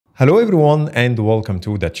Hello everyone and welcome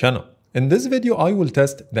to the channel. In this video, I will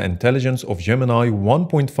test the intelligence of Gemini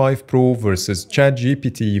 1.5 Pro versus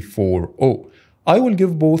ChatGPT 4o. I will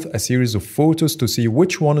give both a series of photos to see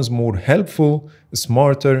which one is more helpful,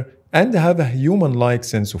 smarter, and have a human-like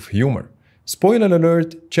sense of humor. Spoiler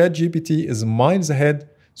alert, ChatGPT is miles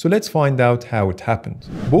ahead, so let's find out how it happened.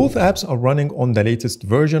 Both apps are running on the latest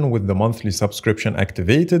version with the monthly subscription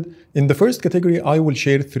activated. In the first category, I will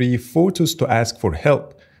share 3 photos to ask for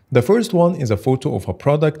help. The first one is a photo of a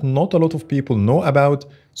product not a lot of people know about,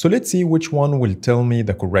 so let's see which one will tell me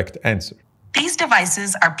the correct answer. These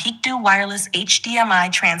devices are peak-due wireless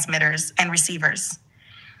HDMI transmitters and receivers.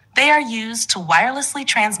 They are used to wirelessly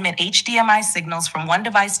transmit HDMI signals from one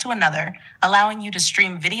device to another, allowing you to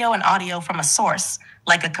stream video and audio from a source,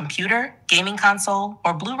 like a computer, gaming console,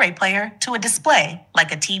 or Blu-ray player, to a display,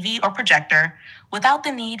 like a TV or projector, without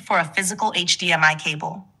the need for a physical HDMI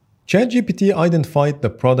cable. ChatGPT identified the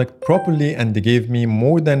product properly and gave me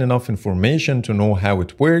more than enough information to know how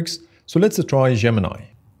it works, so let's try Gemini.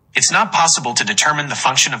 It's not possible to determine the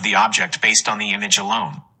function of the object based on the image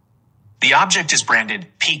alone. The object is branded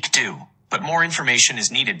peak due, but more information is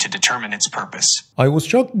needed to determine its purpose. I was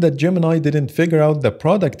shocked that Gemini didn't figure out the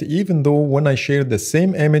product, even though when I share the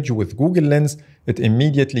same image with Google Lens, it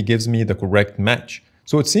immediately gives me the correct match.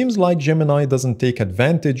 So it seems like Gemini doesn't take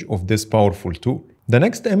advantage of this powerful tool. The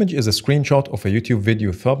next image is a screenshot of a YouTube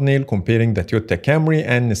video thumbnail comparing the Toyota Camry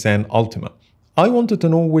and Nissan Altima. I wanted to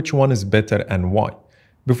know which one is better and why.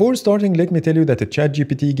 Before starting, let me tell you that the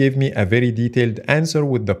ChatGPT gave me a very detailed answer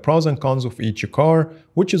with the pros and cons of each car,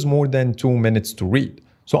 which is more than 2 minutes to read.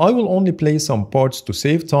 So I will only play some parts to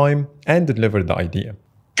save time and deliver the idea.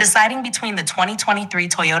 Deciding between the 2023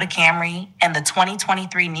 Toyota Camry and the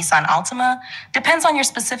 2023 Nissan Altima depends on your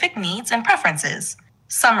specific needs and preferences.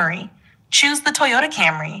 Summary: choose the Toyota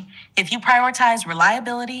Camry if you prioritize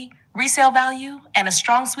reliability, resale value, and a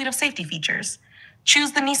strong suite of safety features.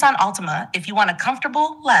 Choose the Nissan Altima if you want a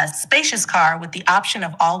comfortable, less spacious car with the option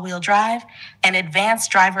of all-wheel drive and advanced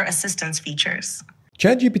driver assistance features.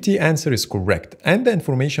 ChatGPT answer is correct, and the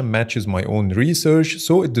information matches my own research,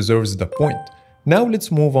 so it deserves the point. Now let's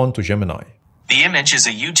move on to Gemini. The image is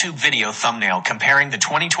a YouTube video thumbnail comparing the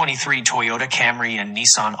 2023 Toyota Camry and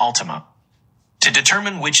Nissan Altima. To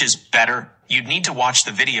determine which is better, you'd need to watch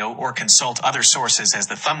the video or consult other sources, as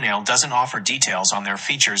the thumbnail doesn't offer details on their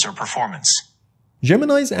features or performance.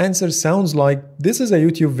 Gemini's answer sounds like, this is a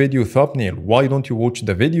YouTube video thumbnail, why don't you watch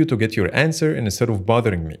the video to get your answer instead of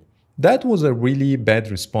bothering me? That was a really bad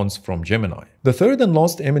response from Gemini. The third and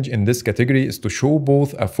last image in this category is to show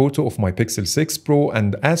both a photo of my Pixel 6 Pro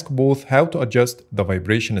and ask both how to adjust the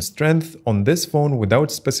vibration strength on this phone without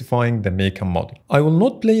specifying the make and model. I will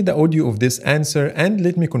not play the audio of this answer, and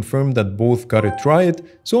let me confirm that both got it right.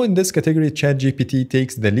 So in this category, ChatGPT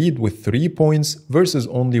takes the lead with 3 points versus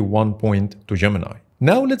only 1 point to Gemini.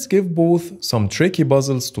 Now let's give both some tricky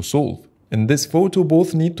puzzles to solve. In this photo,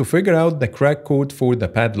 both need to figure out the crack code for the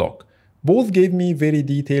padlock. Both gave me very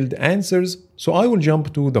detailed answers, so I will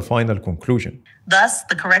jump to the final conclusion. Thus,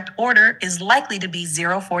 the correct order is likely to be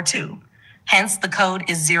 042. Hence, the code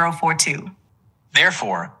is 042.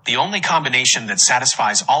 Therefore, the only combination that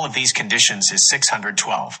satisfies all of these conditions is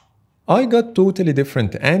 612. I got totally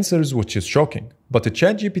different answers, which is shocking, but the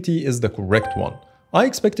ChatGPT is the correct one. I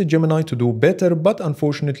expected Gemini to do better, but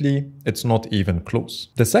unfortunately, it's not even close.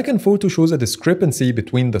 The second photo shows a discrepancy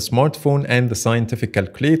between the smartphone and the scientific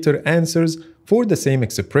calculator answers for the same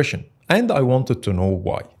expression, and I wanted to know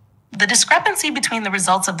why. The discrepancy between the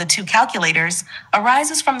results of the two calculators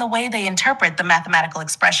arises from the way they interpret the mathematical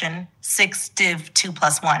expression 6 div 2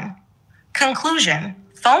 plus 1. Conclusion: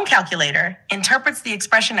 phone calculator interprets the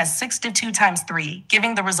expression as 6 div 2 times 3,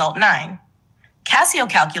 giving the result 9. Casio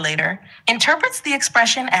calculator interprets the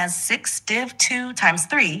expression as 6 div 2 times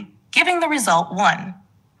 3, giving the result 1.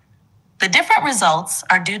 The different results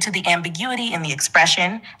are due to the ambiguity in the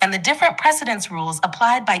expression and the different precedence rules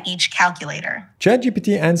applied by each calculator.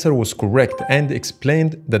 ChatGPT answer was correct and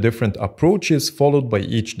explained the different approaches followed by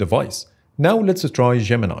each device. Now let's try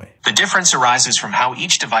Gemini. The difference arises from how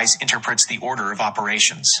each device interprets the order of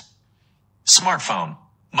operations. Smartphone.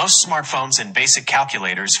 Most smartphones and basic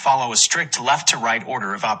calculators follow a strict left-to-right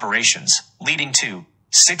order of operations, leading to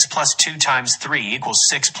 6 plus 2 times 3 equals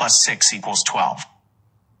 6 plus 6 equals 12.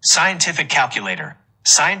 Scientific calculator.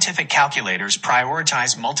 Scientific calculators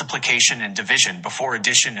prioritize multiplication and division before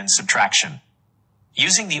addition and subtraction.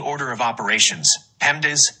 Using the order of operations,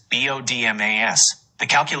 PEMDAS, BODMAS, the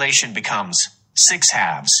calculation becomes 6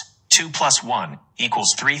 halves, 2 plus 1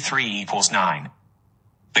 equals 3 equals 9.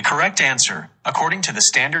 The correct answer, according to the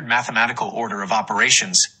standard mathematical order of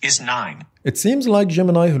operations, is 9. It seems like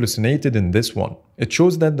Gemini hallucinated in this one. It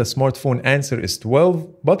shows that the smartphone answer is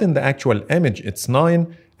 12, but in the actual image it's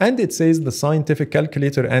 9, and it says the scientific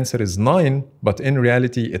calculator answer is 9, but in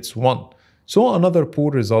reality it's 1. So another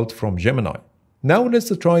poor result from Gemini. Now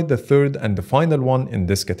let's try the third and the final one in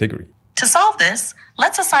this category. To solve this,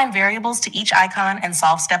 let's assign variables to each icon and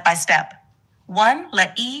solve step by step. 1.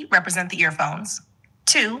 Let E represent the earphones.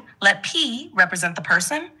 2. Let P represent the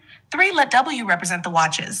person. 3. Let W represent the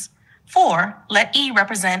watches. 4. Let E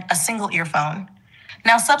represent a single earphone.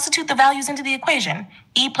 Now substitute the values into the equation.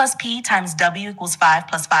 E plus P times W equals 5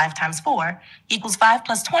 plus 5 times 4 equals 5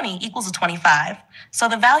 plus 20 equals 25. So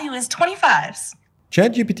the value is 25s.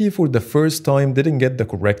 ChatGPT for the first time didn't get the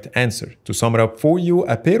correct answer. To sum it up for you,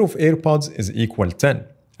 a pair of AirPods is equal 10,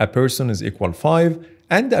 a person is equal 5,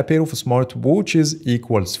 and a pair of smartwatches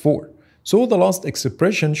equals 4. So the last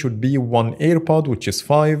expression should be one AirPod, which is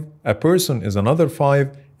 5, a person is another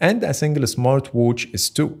 5, and a single smartwatch is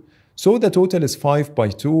 2. So the total is 5 by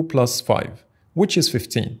 2 plus 5, which is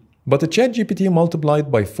 15. But the ChatGPT multiplied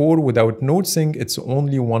by 4 without noticing it's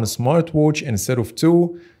only one smartwatch instead of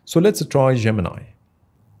 2. So let's try Gemini.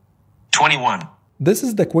 21. This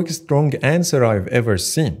is the quickest wrong answer I've ever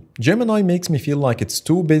seen. Gemini makes me feel like it's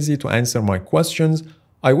too busy to answer my questions.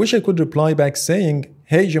 I wish I could reply back saying,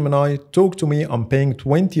 "Hey Gemini, talk to me, I'm paying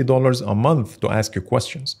 $20 a month to ask you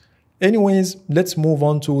questions." Anyways, let's move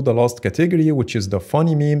on to the last category, which is the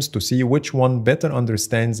funny memes, to see which one better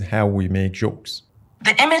understands how we make jokes.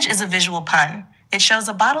 The image is a visual pun. It shows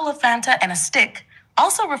a bottle of Fanta and a stick,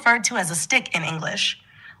 also referred to as a stick in English.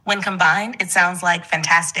 When combined, it sounds like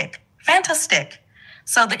fantastic. Fantastic.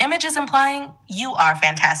 So the image is implying you are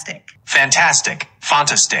fantastic. Fantastic.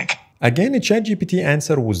 Fantastic. Again, a ChatGPT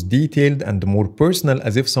answer was detailed and more personal,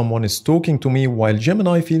 as if someone is talking to me, while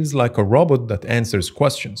Gemini feels like a robot that answers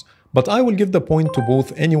questions. But I will give the point to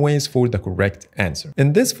both anyways for the correct answer.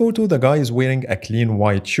 In this photo, the guy is wearing a clean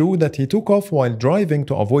white shoe that he took off while driving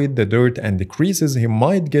to avoid the dirt and the creases he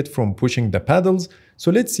might get from pushing the pedals. So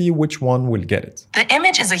let's see which one will get it. The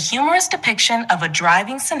image is a humorous depiction of a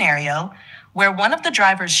driving scenario where one of the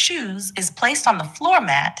driver's shoes is placed on the floor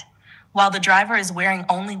mat while the driver is wearing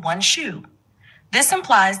only one shoe. This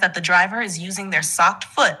implies that the driver is using their socked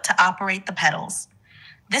foot to operate the pedals.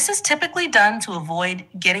 This is typically done to avoid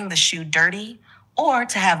getting the shoe dirty or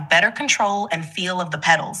to have better control and feel of the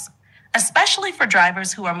pedals, especially for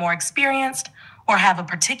drivers who are more experienced or have a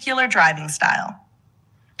particular driving style.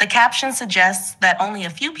 The caption suggests that only a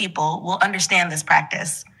few people will understand this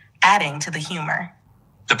practice, adding to the humor.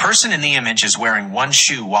 The person in the image is wearing one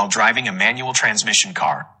shoe while driving a manual transmission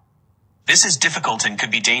car. This is difficult and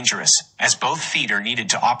could be dangerous, as both feet are needed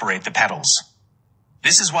to operate the pedals.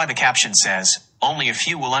 This is why the caption says, "Only a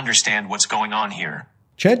few will understand what's going on here."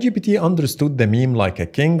 ChatGPT understood the meme like a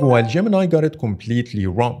king, while Gemini got it completely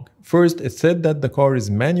wrong. First, it said that the car is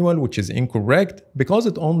manual, which is incorrect because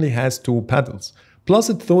it only has 2 pedals. Plus,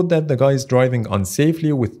 it thought that the guy is driving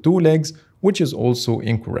unsafely with 2 legs, which is also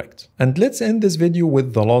incorrect. And let's end this video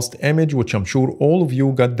with the last image, which I'm sure all of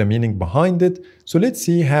you got the meaning behind it. So let's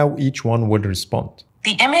see how each one will respond.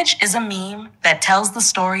 The image is a meme that tells the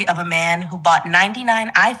story of a man who bought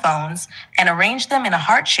 99 iPhones and arranged them in a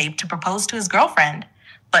heart shape to propose to his girlfriend,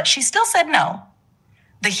 but she still said no.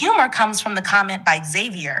 The humor comes from the comment by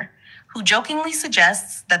Xavier, who jokingly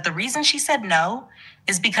suggests that the reason she said no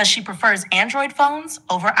is because she prefers Android phones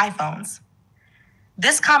over iPhones.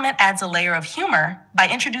 This comment adds a layer of humor by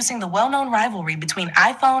introducing the well-known rivalry between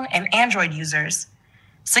iPhone and Android users,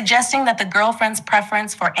 suggesting that the girlfriend's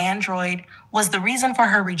preference for Android was the reason for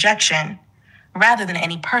her rejection, rather than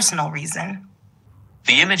any personal reason.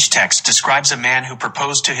 The image text describes a man who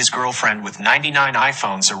proposed to his girlfriend with 99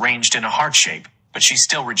 iPhones arranged in a heart shape, but she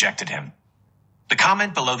still rejected him. The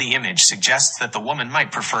comment below the image suggests that the woman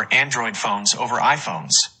might prefer Android phones over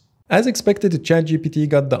iPhones. As expected, ChatGPT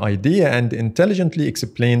got the idea and intelligently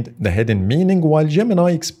explained the hidden meaning, while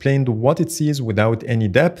Gemini explained what it sees without any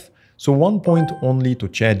depth. So 1 point only to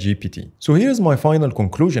ChatGPT. So here's my final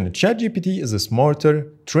conclusion. ChatGPT is smarter,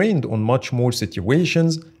 trained on much more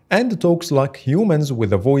situations, and talks like humans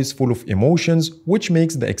with a voice full of emotions, which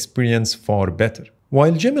makes the experience far better.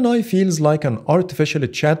 While Gemini feels like an artificial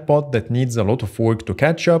chatbot that needs a lot of work to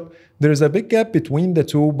catch up, there is a big gap between the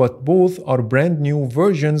two, but both are brand new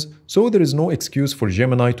versions, so there is no excuse for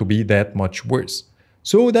Gemini to be that much worse.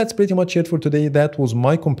 So that's pretty much it for today. That was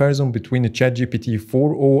my comparison between ChatGPT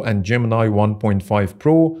 4.0 and Gemini 1.5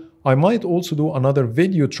 Pro. I might also do another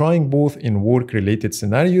video trying both in work-related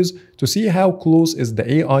scenarios to see how close is the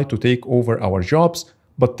AI to take over our jobs.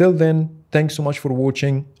 But till then, Thanks so much for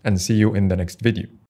watching and see you in the next video.